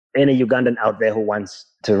any Ugandan out there who wants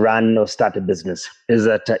to run or start a business is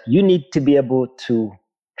that you need to be able to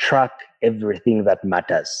track everything that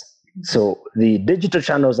matters. So the digital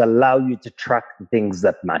channels allow you to track the things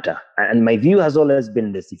that matter. And my view has always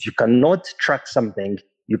been this: if you cannot track something,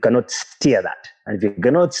 you cannot steer that. And if you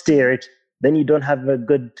cannot steer it, then you don't have a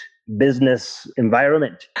good business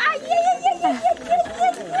environment.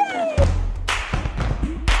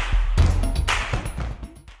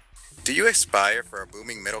 Do you aspire for a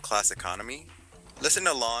booming middle-class economy? Listen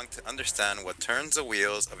along to understand what turns the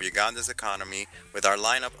wheels of Uganda's economy with our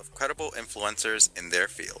lineup of credible influencers in their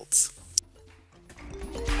fields.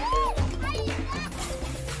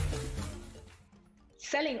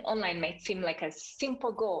 Selling online might seem like a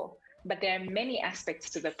simple goal, but there are many aspects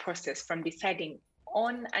to the process, from deciding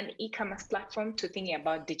on an e-commerce platform to thinking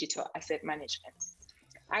about digital asset management.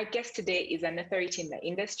 Our guest today is an authority in the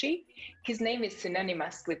industry. His name is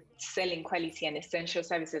synonymous with selling quality and essential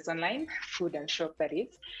services online, food and shop, that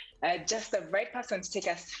is. Just the right person to take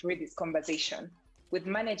us through this conversation. With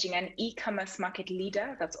managing an e-commerce market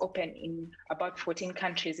leader that's open in about 14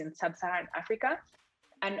 countries in sub-Saharan Africa,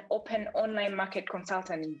 an open online market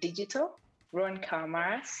consultant in digital, Ron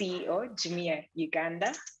Kawamara, CEO, Jumia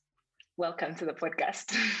Uganda. Welcome to the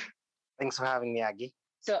podcast. Thanks for having me, Aggie.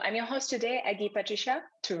 So I'm your host today, Aggie Patricia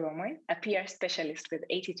Turomoy, a PR specialist with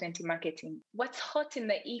 80/20 Marketing. What's hot in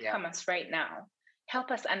the e-commerce right now?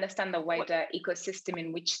 Help us understand the wider ecosystem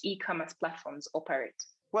in which e-commerce platforms operate.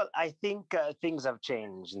 Well, I think things have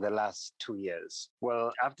changed in the last 2 years.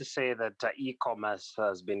 Well, I have to say that e-commerce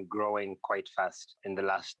has been growing quite fast in the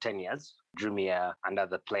last 10 years. Jumia and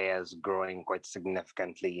other players growing quite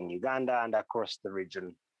significantly in Uganda and across the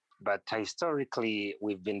region. But historically,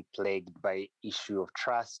 we've been plagued by issue of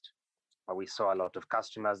trust. We saw a lot of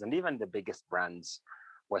customers, and even the biggest brands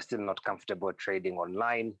were still not comfortable trading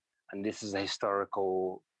online. And this is a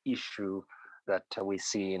historical issue that we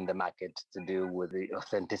see in the market to do with the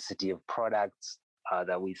authenticity of products,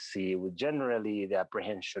 that we see with generally the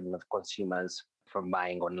apprehension of consumers from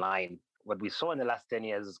buying online. What we saw in the last 10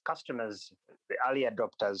 years is customers, the early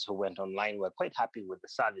adopters who went online, were quite happy with the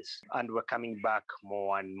service and were coming back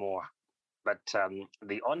more and more. But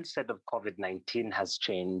the onset of COVID-19 has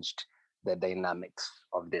changed the dynamics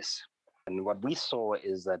of this. And what we saw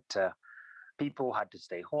is that people had to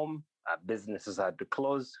stay home, businesses had to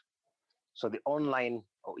close. So the online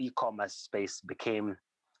or e-commerce space became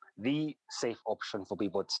the safe option for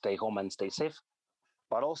people to stay home and stay safe,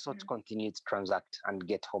 but also to continue to transact and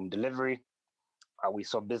get home delivery. We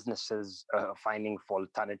saw businesses finding for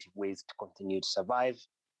alternative ways to continue to survive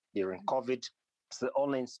during COVID. So the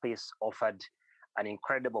online space offered an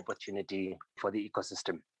incredible opportunity for the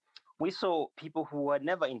ecosystem. We saw people who were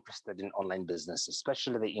never interested in online business,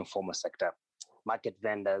 especially the informal sector, market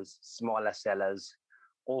vendors, smaller sellers,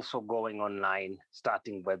 also going online,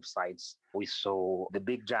 starting websites. We saw the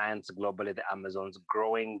big giants globally, the Amazons,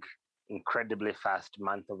 growing incredibly fast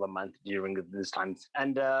month over month during these times.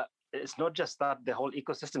 And it's not just that, the whole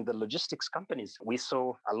ecosystem, the logistics companies. We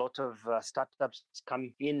saw a lot of startups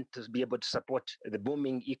come in to be able to support the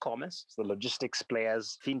booming e-commerce. So logistics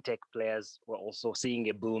players, fintech players were also seeing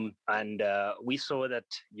a boom. And we saw that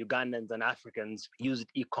Ugandans and Africans used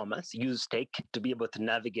e-commerce, used tech to be able to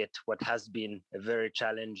navigate what has been a very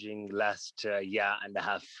challenging last year and a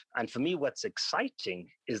half. And for me, what's exciting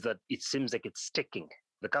is that it seems like it's sticking.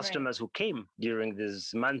 The customers who came during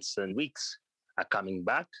these months and weeks are coming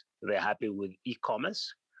back. They're happy with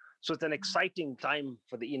e-commerce. So it's an exciting time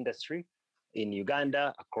for the industry in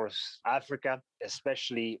Uganda, across Africa,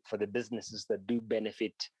 especially for the businesses that do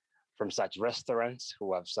benefit from such restaurants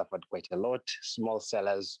who have suffered quite a lot, small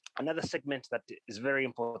sellers. Another segment that is very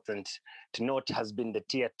important to note has been the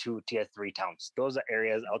tier 2, tier 3 towns. Those are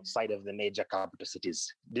areas outside of the major capital cities.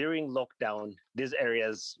 During lockdown, these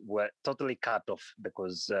areas were totally cut off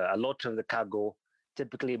because a lot of the cargo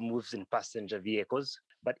typically moves in passenger vehicles.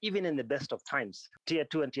 But even in the best of times, tier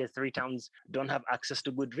 2 and tier 3 towns don't have access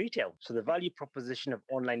to good retail. So the value proposition of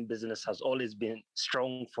online business has always been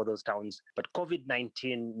strong for those towns. But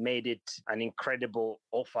COVID-19 made it an incredible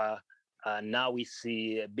offer. Now we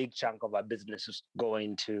see a big chunk of our businesses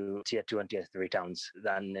going to tier 2 and tier 3 towns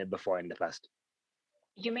than before in the past.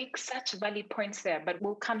 You make such valid points there, but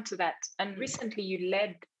we'll come to that. And recently you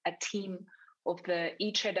led a team of the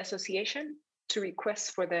eTrade Association to requests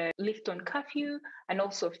for the lift on curfew, and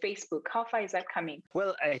also Facebook? How far is that coming?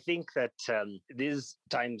 Well, I think that these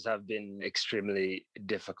times have been extremely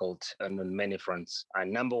difficult on many fronts.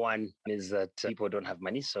 And number one is that people don't have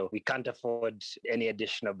money, so we can't afford any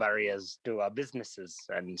additional barriers to our businesses.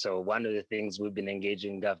 And so one of the things we've been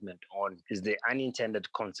engaging government on is the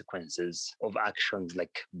unintended consequences of actions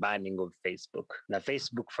like banning of Facebook. Now,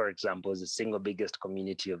 Facebook, for example, is the single biggest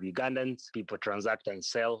community of Ugandans. People transact and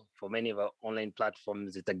sell. For many of our online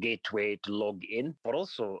platforms, it's a gateway to log in, but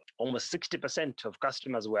also almost 60% of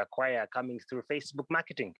customers we acquire are coming through Facebook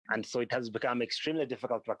marketing. And so it has become extremely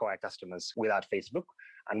difficult to acquire customers without Facebook.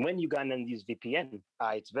 And when Ugandans use VPN,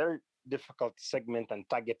 it's very difficult to segment and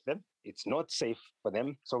target them. It's not safe for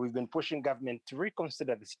them. So we've been pushing government to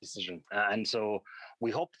reconsider this decision. And so we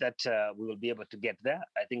hope that we will be able to get there.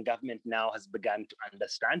 I think government now has begun to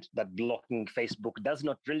understand that blocking Facebook does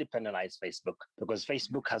not really penalize Facebook, because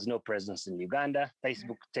Facebook has no presence in Uganda.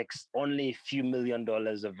 Facebook takes only a few $1 million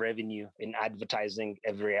of revenue in advertising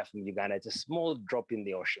every year from Uganda. It's a small drop in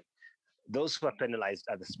the ocean. Those who are penalized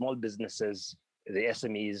are the small businesses, the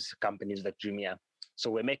SMEs, companies like Jumia. So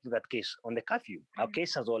we're making that case on the curfew. Our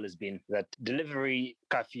case has always been that delivery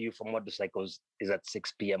curfew for motorcycles is at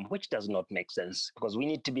 6 p.m., which does not make sense, because we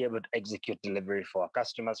need to be able to execute delivery for our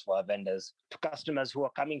customers, for our vendors, to customers who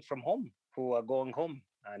are coming from home, who are going home,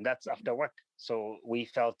 and that's after work. So we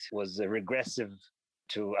felt it was regressive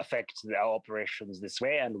to affect our operations this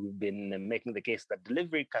way, and we've been making the case that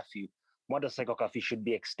delivery curfew, motorcycle curfew, should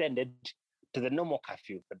be extended to the normal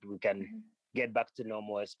curfew, that we can get back to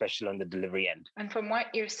normal, especially on the delivery end. And from what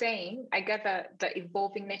you're saying, I gather the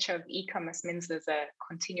evolving nature of e-commerce means there's a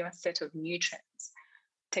continuous set of new trends,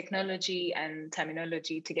 technology and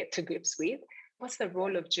terminology to get to grips with. What's the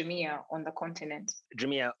role of Jumia on the continent?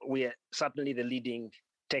 Jumia, we are certainly the leading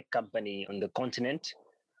tech company on the continent.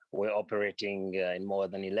 We're operating in more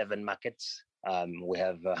than 11 markets. We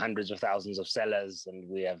have hundreds of thousands of sellers, and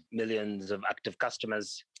we have millions of active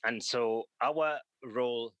customers. And so our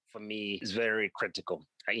role, for me, is very critical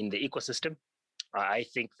in the ecosystem. I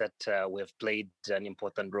think that we have played an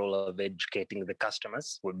important role of educating the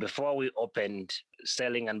customers. Before we opened,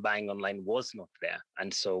 selling and buying online was not there.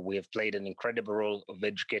 And so we have played an incredible role of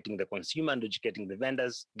educating the consumer and educating the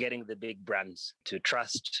vendors, getting the big brands to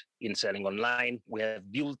trust in selling online. We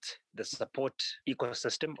have built the support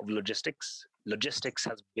ecosystem of logistics. Logistics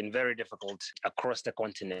has been very difficult across the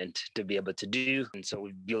continent to be able to do. And so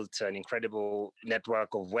we've built an incredible network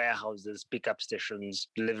of warehouses, pickup stations,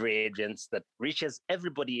 delivery agents that reaches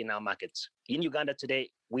everybody in our markets. In Uganda today,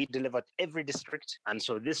 we deliver to every district. And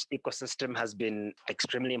so this ecosystem has been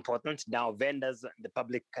extremely important. Now vendors, the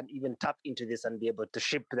public can even tap into this and be able to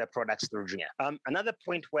ship their products through Jumia. Another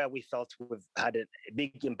point where we felt we've had a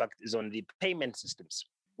big impact is on the payment systems.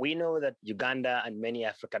 We know that Uganda and many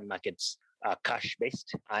African markets are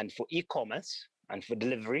cash-based. And for e-commerce and for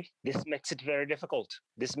delivery, this makes it very difficult.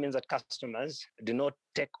 This means that customers do not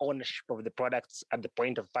take ownership of the products at the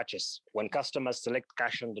point of purchase. When customers select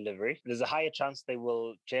cash on delivery, there's a higher chance they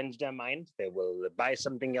will change their mind, they will buy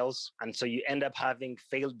something else. And so you end up having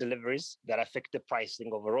failed deliveries that affect the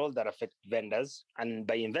pricing overall, that affect vendors. And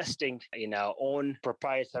by investing in our own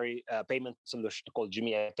proprietary payment solution called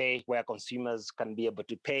Jumia Pay, where consumers can be able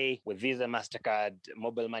to pay with Visa, MasterCard,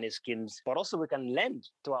 mobile money schemes, but also we can lend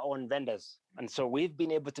to our own vendors. And so we've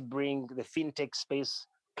been able to bring the fintech space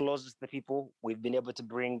closer to the people. We've been able to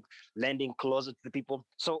bring lending closer to the people.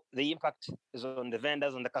 So the impact is on the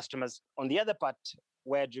vendors, on the customers. On the other part,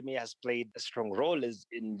 where Jumia has played a strong role is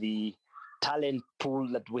in the talent pool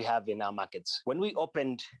that we have in our markets. When we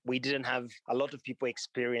opened, we didn't have a lot of people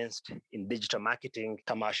experienced in digital marketing,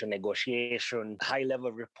 commercial negotiation,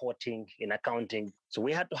 high-level reporting, in accounting. So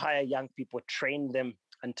we had to hire young people, train them.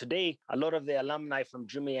 And today, a lot of the alumni from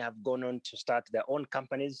Jumia have gone on to start their own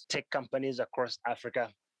companies, tech companies across Africa.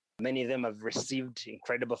 Many of them have received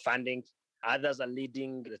incredible funding. Others are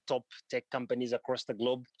leading the top tech companies across the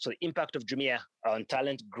globe. So the impact of Jumia on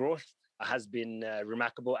talent growth has been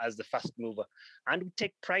remarkable as the first mover. And we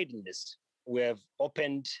take pride in this. We have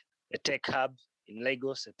opened a tech hub in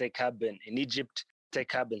Lagos, a tech hub in Egypt,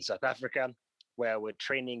 tech hub in South Africa, where we're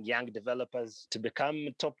training young developers to become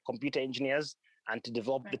top computer engineers and to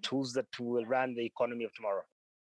develop the tools that will run the economy of tomorrow.